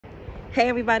Hey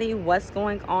everybody, what's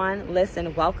going on?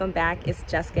 Listen, welcome back. It's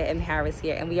Jessica M. Harris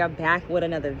here, and we are back with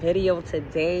another video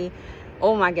today.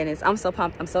 Oh my goodness, I'm so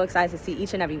pumped. I'm so excited to see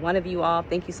each and every one of you all.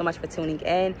 Thank you so much for tuning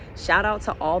in. Shout out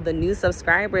to all the new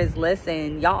subscribers.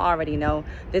 Listen, y'all already know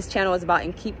this channel is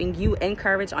about keeping you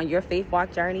encouraged on your faith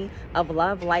walk journey of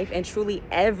love, life, and truly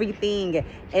everything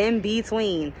in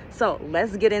between. So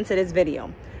let's get into this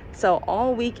video. So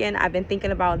all weekend I've been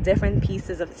thinking about different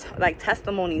pieces of like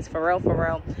testimonies for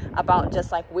real, about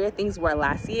just like where things were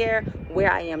last year,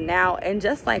 where I am now, and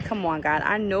just like, come on God,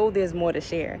 I know there's more to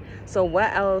share. So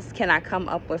what else can I come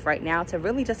up with right now to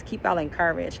really just keep y'all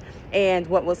encouraged? And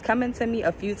what was coming to me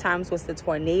a few times was the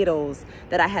tornadoes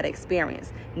that I had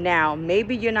experienced. Now,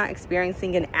 maybe you're not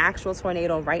experiencing an actual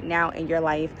tornado right now in your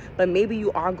life, but maybe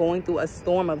you are going through a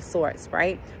storm of sorts,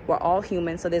 right? We're all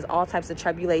human, so there's all types of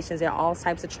tribulations and all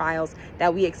types of trials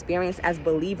that we experience as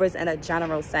believers in a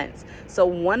general sense. So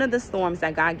one of the storms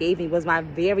that God gave me was my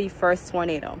very first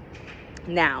tornado.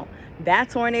 Now,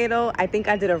 that tornado, I think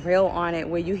I did a reel on it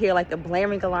where you hear like the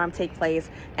blaring alarm take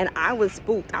place, and I was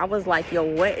spooked. I was like, yo,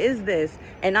 what is this?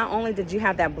 And not only did you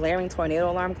have that blaring tornado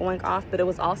alarm going off, but it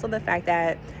was also the fact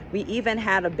that we even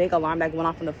had a big alarm that went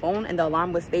off on the phone, and the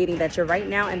alarm was stating that you're right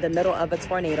now in the middle of a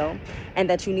tornado and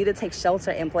that you need to take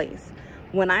shelter in place.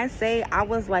 When I say, I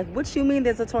was like, what you mean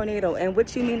there's a tornado? And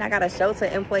what you mean I got a shelter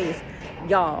in place?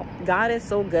 Y'all, God is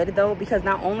so good though, because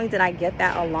not only did I get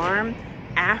that alarm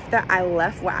after I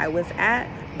left where I was at,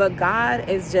 but God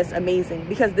is just amazing,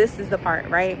 because this is the part,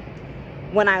 right?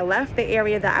 When I left the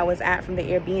area that I was at from the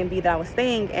Airbnb that I was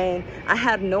staying in, I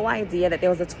had no idea that there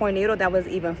was a tornado that was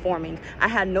even forming. I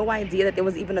had no idea that there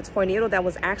was even a tornado that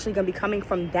was actually going to be coming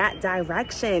from that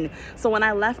direction. So when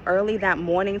I left early that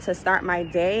morning to start my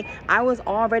day, I was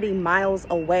already miles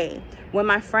away. When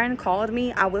my friend called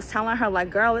me, I was telling her like,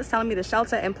 girl, it's telling me to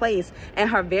shelter in place. And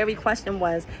her very question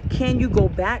was, can you go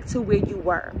back to where you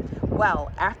were?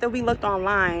 Well, after we looked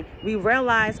online, we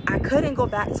realized I couldn't go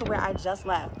back to where I just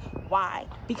left. Why?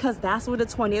 Because that's where the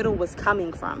tornado was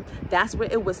coming from. That's where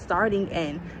it was starting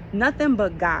in. Nothing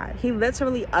but God. He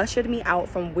literally ushered me out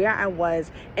from where I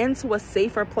was into a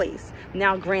safer place.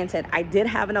 Now, granted, I did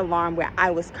have an alarm where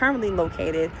I was currently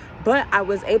located, but I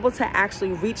was able to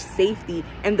actually reach safety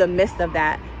in the midst of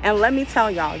that. And let me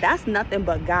tell y'all, that's nothing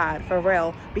but God, for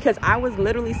real, because I was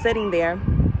literally sitting there.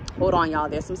 Hold on, y'all.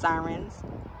 There's some sirens.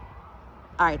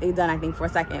 All right, they done, I think, for a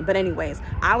second. But anyways,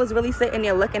 I was really sitting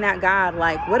there looking at God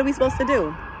like, what are we supposed to do?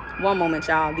 One moment,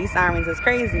 y'all. These sirens is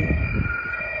crazy.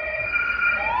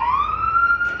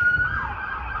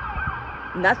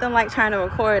 Nothing like trying to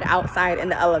record outside in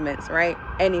the elements, right?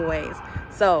 Anyways,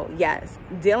 so yes,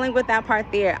 dealing with that part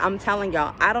there, I'm telling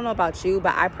y'all, I don't know about you,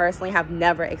 but I personally have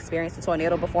never experienced a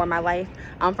tornado before in my life.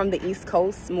 I'm from the East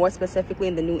Coast, more specifically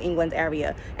in the New England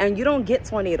area, and you don't get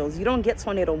tornadoes. You don't get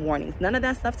tornado warnings. None of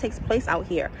that stuff takes place out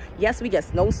here. Yes, we get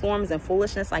snowstorms and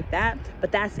foolishness like that,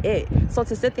 but that's it. So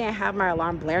to sit there and have my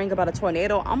alarm blaring about a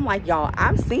tornado, I'm like, y'all,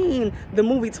 I've seen the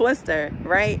movie Twister,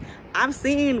 right? I've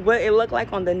seen what it looked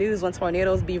like on the news when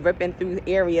tornadoes be ripping through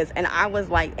areas, and I was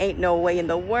like, ain't no way in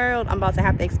the world I'm about to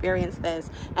have to experience this.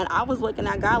 And I was looking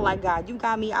at God like, God, you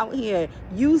got me out here.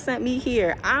 You sent me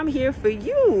here. I'm here for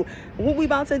you. What we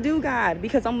about to do, God?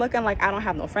 Because I'm looking like I don't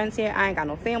have no friends here. I ain't got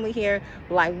no family here.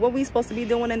 Like, what we supposed to be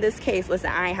doing in this case?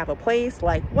 Listen, I ain't have a place.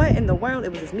 Like, what in the world?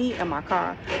 It was just me and my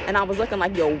car. And I was looking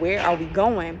like, yo, where are we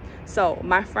going? So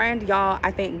my friend, y'all,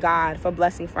 I thank God for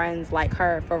blessing friends like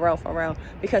her, for real,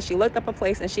 because she looked up a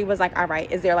place and she was like, all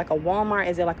right, is there like a Walmart?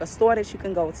 Is there like a store that you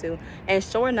can go to? And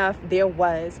sure enough, there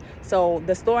was. So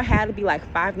the store had to be like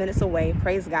 5 minutes away.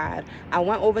 Praise God. I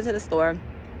went over to the store.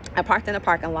 I parked in the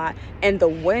parking lot, and the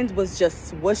wind was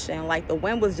just swooshing. Like, the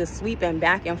wind was just sweeping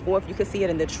back and forth. You could see it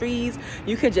in the trees.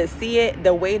 You could just see it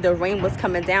the way the rain was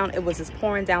coming down. It was just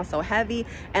pouring down so heavy.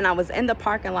 And I was in the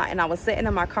parking lot, and I was sitting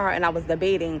in my car, and I was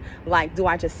debating, like, do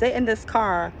I just sit in this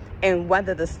car and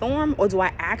weather the storm, or do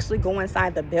I actually go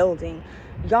inside the building?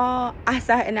 Y'all, I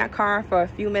sat in that car for a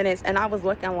few minutes, and I was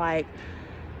looking like,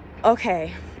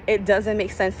 okay, it doesn't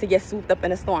make sense to get swooped up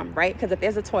in a storm, right? Because if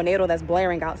there's a tornado that's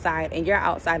blaring outside and you're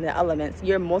outside in the elements,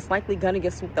 you're most likely going to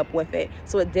get swooped up with it.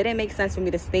 So it didn't make sense for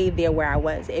me to stay there where I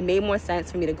was. It made more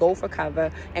sense for me to go for cover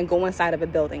and go inside of a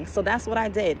building. So that's what I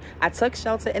did. I took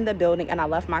shelter in the building, and I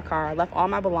left my car, left all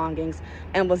my belongings,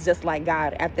 and was just like,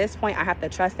 God, at this point, I have to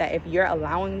trust that if you're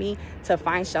allowing me to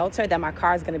find shelter, that my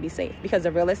car is going to be safe. Because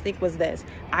the realistic was this: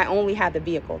 I only had the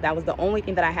vehicle. That was the only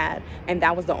thing that I had, and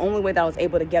that was the only way that I was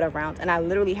able to get around. And I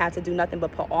literally had to do nothing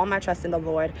but put all my trust in the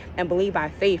Lord and believe by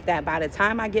faith that by the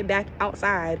time I get back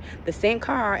outside, the same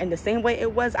car and the same way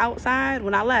it was outside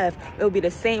when I left, it will be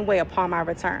the same way upon my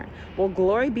return. Well,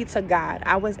 glory be to God.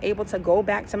 I was able to go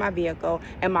back to my vehicle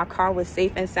and my car was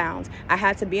safe and sound. I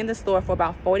had to be in the store for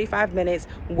about 45 minutes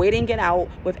waiting it out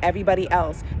with everybody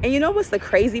else. And you know what's the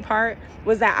crazy part?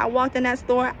 Was that I walked in that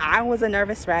store, I was a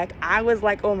nervous wreck. I was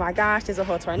like, oh my gosh, there's a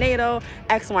whole tornado,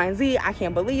 X, Y, and Z. I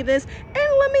can't believe this.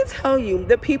 And let me tell you,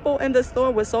 the people in the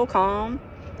store were so calm.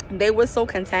 They were so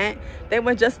content. They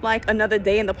were just like another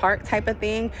day in the park type of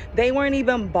thing. They weren't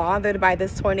even bothered by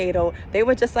this tornado. They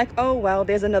were just like, oh, well,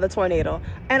 there's another tornado.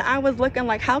 And I was looking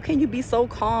like, how can you be so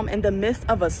calm in the midst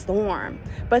of a storm?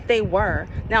 But they were.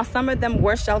 Now, some of them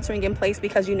were sheltering in place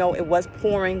because, you know, it was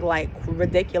pouring like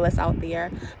ridiculous out there.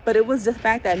 But it was the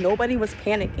fact that nobody was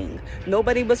panicking.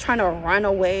 Nobody was trying to run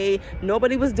away.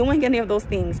 Nobody was doing any of those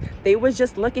things. They were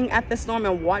just looking at the storm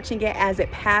and watching it as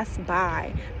it passed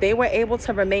by. They were able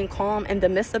to remain calm in the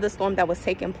midst of the storm that was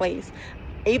taking place.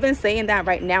 Even saying that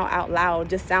right now out loud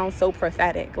just sounds so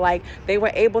prophetic. Like they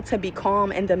were able to be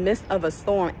calm in the midst of a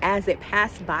storm as it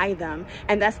passed by them.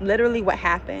 And that's literally what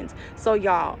happened. So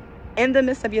y'all, in the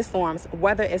midst of your storms,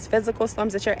 whether it's physical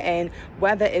storms that you're in,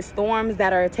 whether it's storms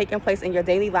that are taking place in your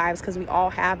daily lives, because we all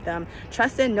have them,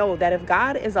 trust and know that if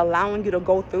God is allowing you to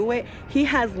go through it, he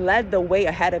has led the way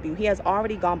ahead of you. He has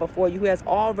already gone before you. He has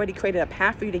already created a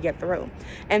path for you to get through.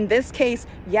 In this case,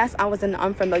 yes, I was in an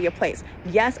unfamiliar place.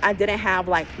 Yes, I didn't have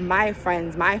like my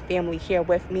friends, my family here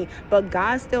with me, but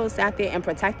God still sat there and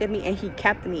protected me and he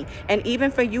kept me. And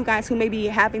even for you guys who may be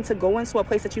having to go into a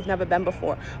place that you've never been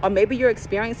before, or maybe you're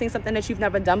experiencing something that you've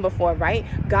never done before, right?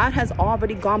 God has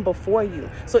already gone before you.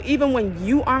 So even when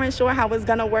you aren't sure how it's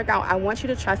gonna work out, I want you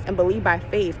to trust and believe by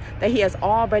faith that he has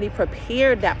already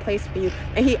prepared that place for you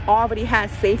and he already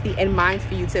has safety in mind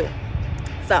for you too.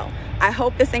 So I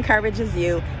hope this encourages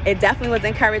you. It definitely was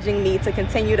encouraging me to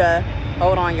continue to,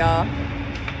 hold on y'all.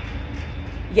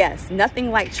 Yes,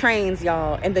 nothing like trains,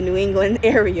 y'all, in the New England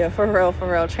area, for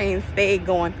real, trains stay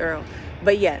going through.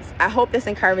 But yes, I hope this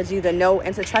encourages you to know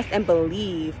and to trust and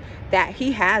believe that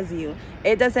he has you.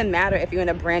 It doesn't matter if you're in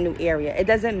a brand new area. It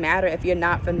doesn't matter if you're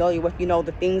not familiar with, you know,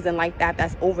 the things and like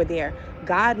that's over there.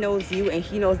 God knows you and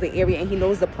he knows the area and he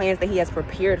knows the plans that he has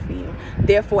prepared for you.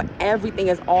 Therefore, everything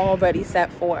is already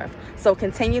set forth. So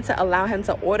continue to allow him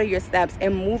to order your steps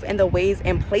and move in the ways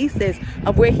and places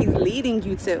of where he's leading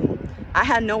you to. I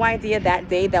had no idea that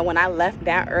day that when I left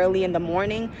that early in the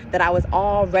morning that I was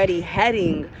already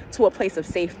heading to a place of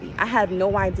safety. I had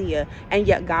no idea, and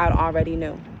yet God already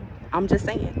knew. I'm just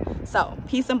saying. So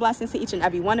peace and blessings to each and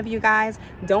every one of you guys.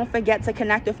 Don't forget to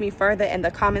connect with me further in the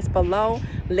comments below.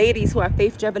 Ladies who are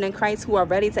faith driven in Christ, who are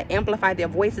ready to amplify their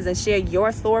voices and share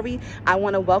your story, I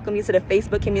want to welcome you to the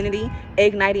Facebook community,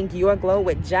 Igniting Your Glow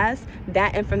with Jess.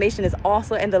 That information is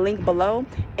also in the link below.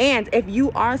 And if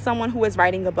you are someone who is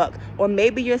writing a book, or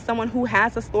maybe you're someone who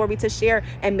has a story to share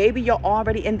and maybe you're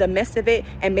already in the midst of it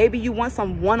and maybe you want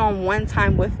some one-on-one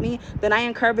time with me, then I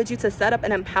encourage you to set up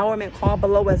an empowerment call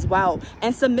below as well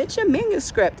and submit your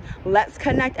manuscript. Let's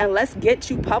connect and let's get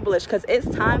you published, because it's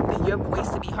time for your voice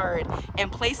to be heard in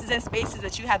places and spaces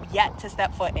that you have yet to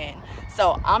step foot in.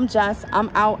 So I'm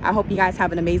out. I hope you guys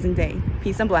have an amazing day.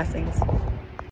 Peace and blessings.